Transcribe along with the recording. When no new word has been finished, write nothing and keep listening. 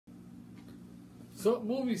So what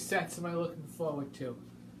movie sets am I looking forward to?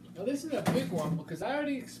 Now this is a big one because I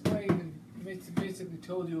already explained and basically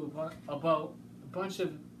told you about a bunch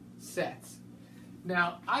of sets.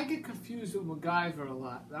 Now I get confused with MacGyver a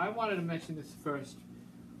lot. I wanted to mention this first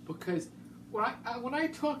because when I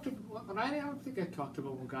don't think I talked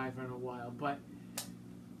about MacGyver in a while, but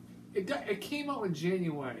it came out in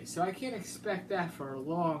January, so I can't expect that for a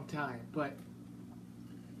long time. But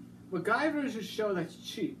MacGyver is a show that's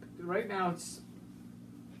cheap. Right now it's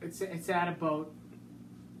at about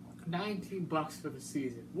 $19 for the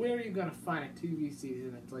season. Where are you gonna find a TV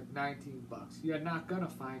season that's like $19? You're not gonna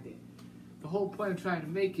find it. The whole point I'm trying to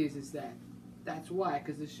make is that's why,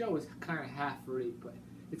 because the show is kind of half-rate, but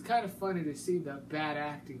it's kind of funny to see the bad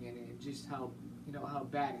acting in it and just how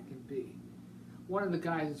bad it can be. One of the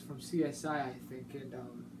guys is from CSI, I think, and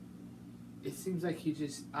it seems like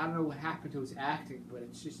I don't know what happened to his acting, but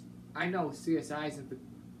it's just, I know CSI isn't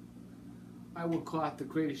I would call it the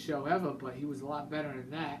greatest show ever, but he was a lot better than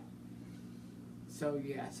that. So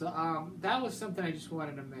yeah, that was something I just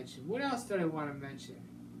wanted to mention. What else did I want to mention?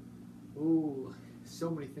 Ooh, so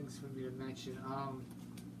many things for me to mention.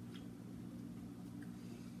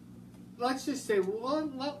 Let's just say,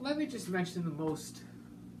 let me just mention the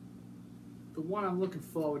one I'm looking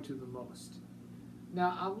forward to the most.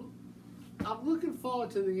 Now, I'm looking forward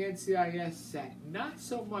to the NCIS set, not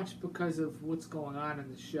so much because of what's going on in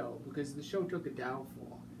the show, because the show took a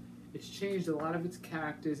downfall. It's changed a lot of its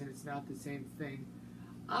characters and it's not the same thing.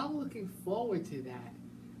 I'm looking forward to that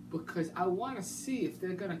because I want to see if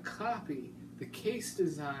they're going to copy the case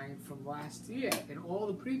design from last year and all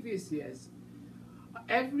the previous years.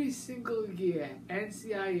 Every single year,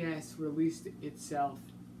 NCIS released itself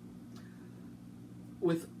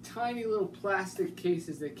with tiny little plastic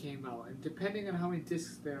cases that came out, and depending on how many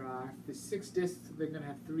discs there are, if there's 6 discs, they're going to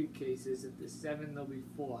have 3 cases. If there's 7, there'll be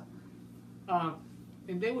 4.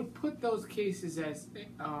 And they would put those cases as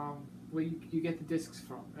where you get the discs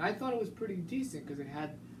from. And I thought it was pretty decent because it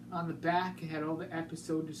had on the back, it had all the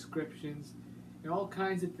episode descriptions and all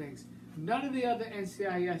kinds of things. None of the other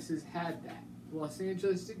NCISs had that. Los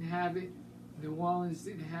Angeles didn't have it. New Orleans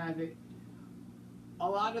didn't have it. A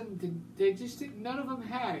lot of them, they just didn't, none of them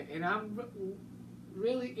had it, and I'm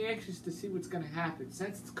really anxious to see what's going to happen.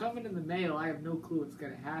 Since it's coming in the mail, I have no clue what's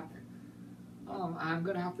going to happen. I'm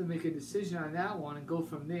going to have to make a decision on that one and go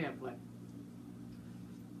from there, but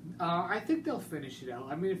I think they'll finish it out.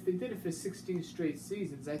 I mean, if they did it for 16 straight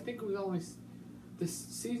seasons, I think it was only,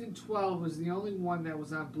 season 12 was the only one that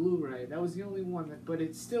was on Blu-ray. That was the only one but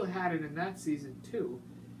it still had it in that season too.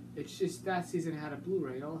 It's just that season had a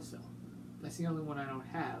Blu-ray also. That's the only one I don't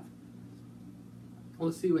have.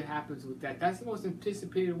 We'll see what happens with that. That's the most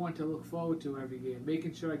anticipated one to look forward to every year,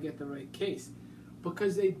 making sure I get the right case.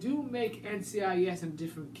 Because they do make NCIS in a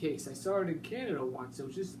different case. I saw it in Canada once. It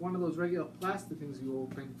was just one of those regular plastic things you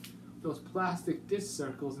open, those plastic disc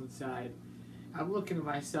circles inside. I'm looking at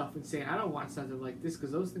myself and saying, I don't want something like this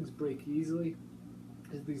because those things break easily.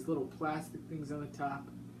 There's these little plastic things on the top.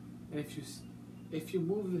 And if you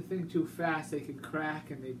move the thing too fast, they can crack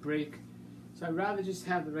and they break. So I'd rather just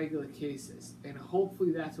have the regular cases, and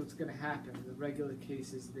hopefully that's what's going to happen. The regular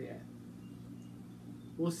cases there.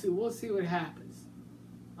 We'll see what happens.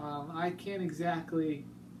 I can't exactly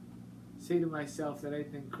say to myself that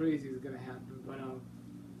anything crazy is going to happen, but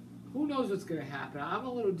who knows what's going to happen? I'm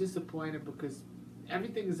a little disappointed because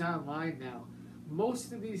everything is online now.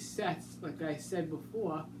 Most of these sets, like I said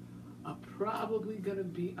before, are probably going to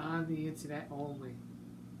be on the internet only.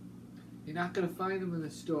 You're not going to find them in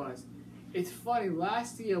the stores. It's funny,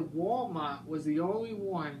 last year Walmart was the only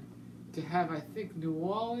one to have, I think, New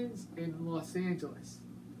Orleans and Los Angeles.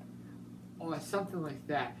 Or something like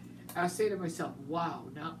that. I was saying to myself, wow,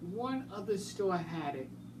 not one other store had it,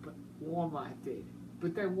 but Walmart did.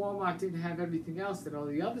 But then Walmart didn't have everything else that all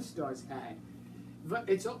the other stores had. But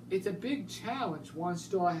it's a big challenge. One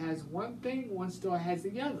store has one thing, one store has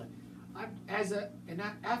the other.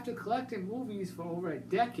 After collecting movies for over a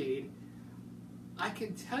decade, I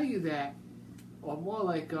can tell you that, or more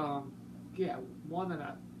like, more than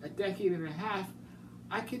a decade and a half,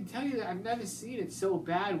 I can tell you that I've never seen it so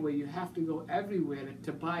bad where you have to go everywhere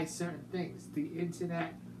to buy certain things. The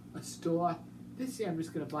internet, a store. This year I'm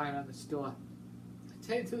just going to buy it on the store. To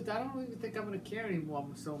tell you the truth, I don't even think I'm going to care anymore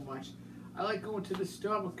so much. I like going to the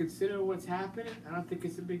store, but considering what's happening, I don't think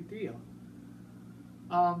it's a big deal.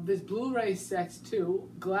 There's Blu-ray sets too.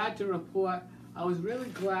 Glad to report, I was really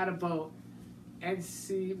glad about not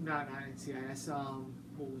NCIS,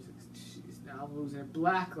 what was it? Jeez, now I'm losing it.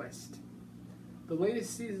 Blacklist. The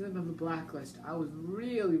latest season of the Blacklist, I was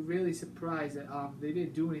really, really surprised that they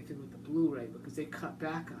didn't do anything with the Blu-ray because they cut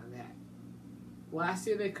back on that. Last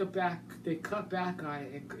year they cut back. They cut back on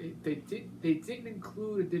it, and they didn't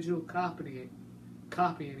include a digital copy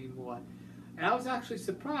anymore. And I was actually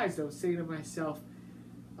surprised. I was saying to myself,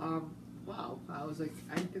 wow, I was like,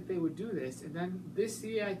 I didn't think they would do this. And then this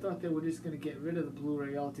year I thought they were just going to get rid of the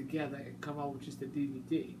Blu-ray altogether and come out with just a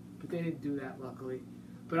DVD. But they didn't do that, luckily.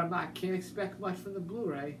 But can't expect much from the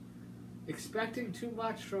Blu-ray. You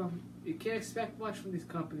can't expect much from these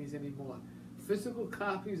companies anymore. Physical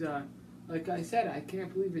copies are, like I said, I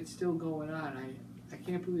can't believe it's still going on. I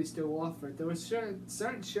can't believe they still offer it. There were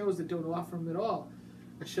certain shows that don't offer them at all.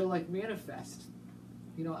 A show like Manifest.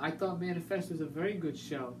 You know, I thought Manifest was a very good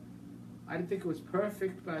show. I didn't think it was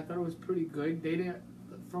perfect, but I thought it was pretty good. They didn't,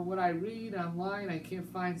 from what I read online, I can't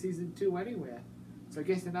find season 2 anywhere. So I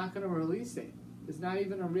guess they're not going to release it. There's not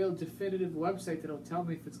even a real definitive website that'll tell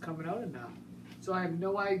me if it's coming out or not. So I have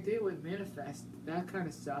no idea what Manifest. That kind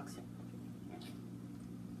of sucks.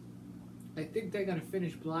 I think they're going to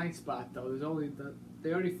finish Blind Spot, though.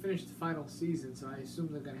 They already finished the final season, so I assume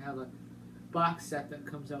they're going to have a box set that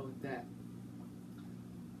comes out with that.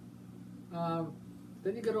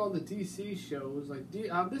 Then you got all the DC shows, like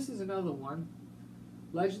this is another one.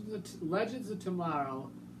 Legends of Tomorrow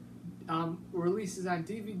releases on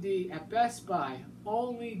DVD at Best Buy.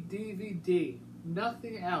 Only DVD,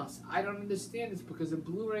 nothing else. I don't understand this because the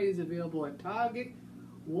Blu-ray is available at Target,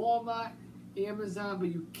 Walmart, Amazon, but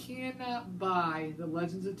you cannot buy the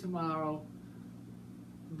Legends of Tomorrow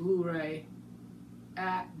Blu-ray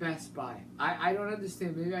at Best Buy. I don't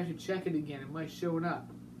understand. Maybe I should check it again. It might show up.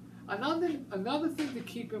 Another thing to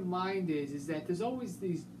keep in mind is that there's always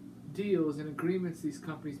these deals and agreements these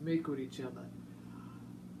companies make with each other.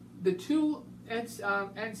 The two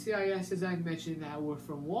NCISs I mentioned that were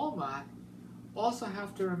from Walmart also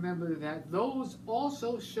have to remember that those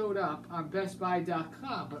also showed up on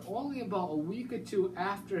BestBuy.com, but only about a week or two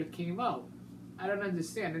after it came out. I don't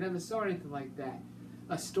understand. I never saw anything like that.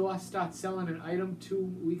 A store starts selling an item 2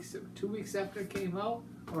 weeks after it came out,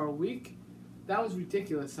 or a week. That was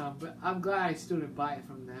ridiculous, but I'm glad I still didn't buy it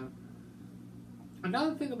from them.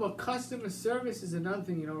 Another thing about customer service is another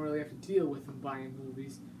thing you don't really have to deal with in buying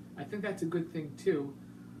movies. I think that's a good thing too.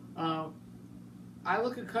 I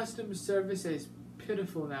look at customer service as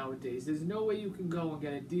pitiful nowadays. There's no way you can go and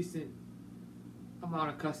get a decent amount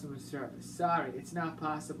of customer service. Sorry, it's not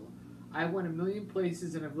possible. I went a million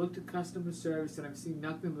places and I've looked at customer service and I've seen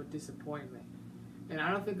nothing but disappointment. And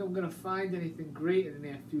I don't think I'm going to find anything great in the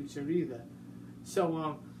near future either.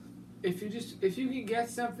 So, if you can get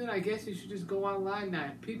something, I guess you should just go online now.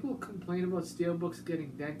 If people complain about steelbooks getting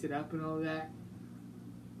dented up and all that,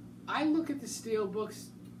 I look at the steelbooks.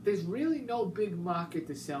 There's really no big market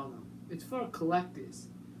to sell them. It's for collectors.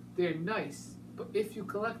 They're nice, but if you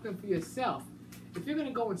collect them for yourself, if you're going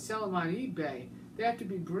to go and sell them on eBay, they have to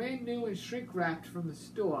be brand new and shrink wrapped from the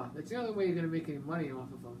store. That's the only way you're going to make any money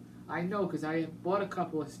off of them. I know because I bought a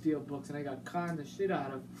couple of steelbooks and I got conned the shit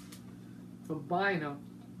out of from buying them,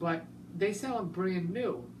 but they sell them brand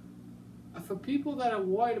new. For people that are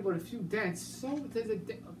worried about a few dents, there's a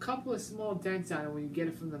couple of small dents on it when you get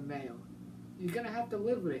it from the mail. You're going to have to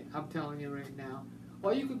live with it, I'm telling you right now.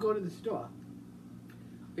 Or you could go to the store.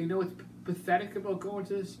 You know what's pathetic about going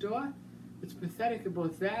to the store? What's pathetic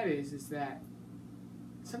about that is that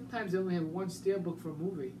sometimes they only have one steelbook for a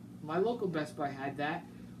movie. My local Best Buy had that.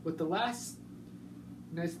 With the last,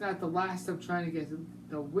 no, it's not the last I'm trying to get,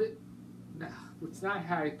 it's not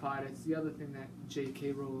Harry Potter, it's the other thing that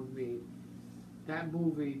J.K. Rowling made. That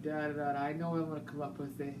movie, I know I'm going to come up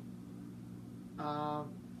with it.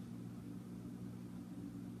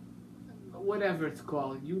 Whatever it's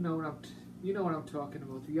called, you know what I'm talking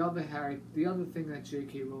about. The other thing that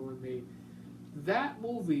J.K. Rowling made. That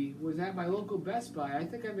movie was at my local Best Buy. I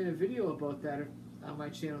think I made a video about that on my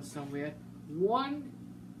channel somewhere. One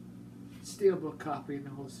steelbook copy in the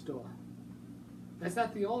whole store. That's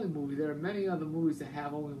not the only movie. There are many other movies that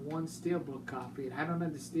have only one steelbook copy, and I don't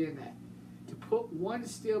understand that. To put one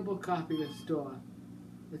steelbook copy in the store,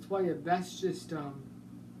 that's why you're best just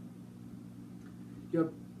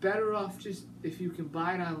you're better off just, if you can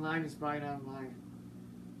buy it online, just buy it online.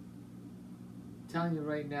 I'm telling you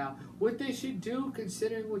right now. What they should do,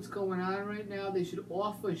 considering what's going on right now, they should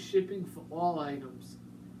offer shipping for all items.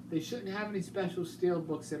 They shouldn't have any special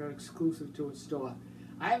steelbooks that are exclusive to a store.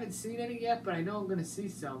 I haven't seen any yet, but I know I'm going to see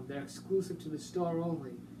some. They're exclusive to the store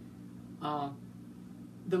only.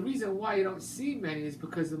 The reason why you don't see many is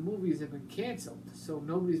because the movies have been canceled, so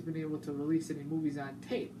nobody's been able to release any movies on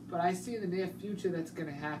tape. But I see in the near future that's going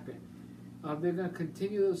to happen. They're going to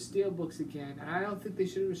continue those steelbooks again, and I don't think they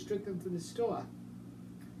should restrict them to the store.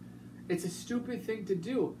 It's a stupid thing to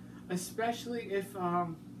do, especially if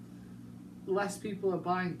less people are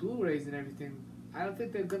buying Blu-rays and everything, I don't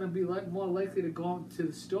think they're going to be more likely to go to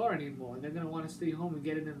the store anymore. They're going to want to stay home and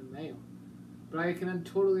get it in the mail. But I can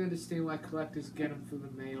totally understand why collectors get them through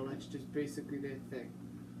the mail. That's just basically their thing.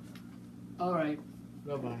 All right.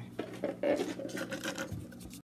 Bye-bye.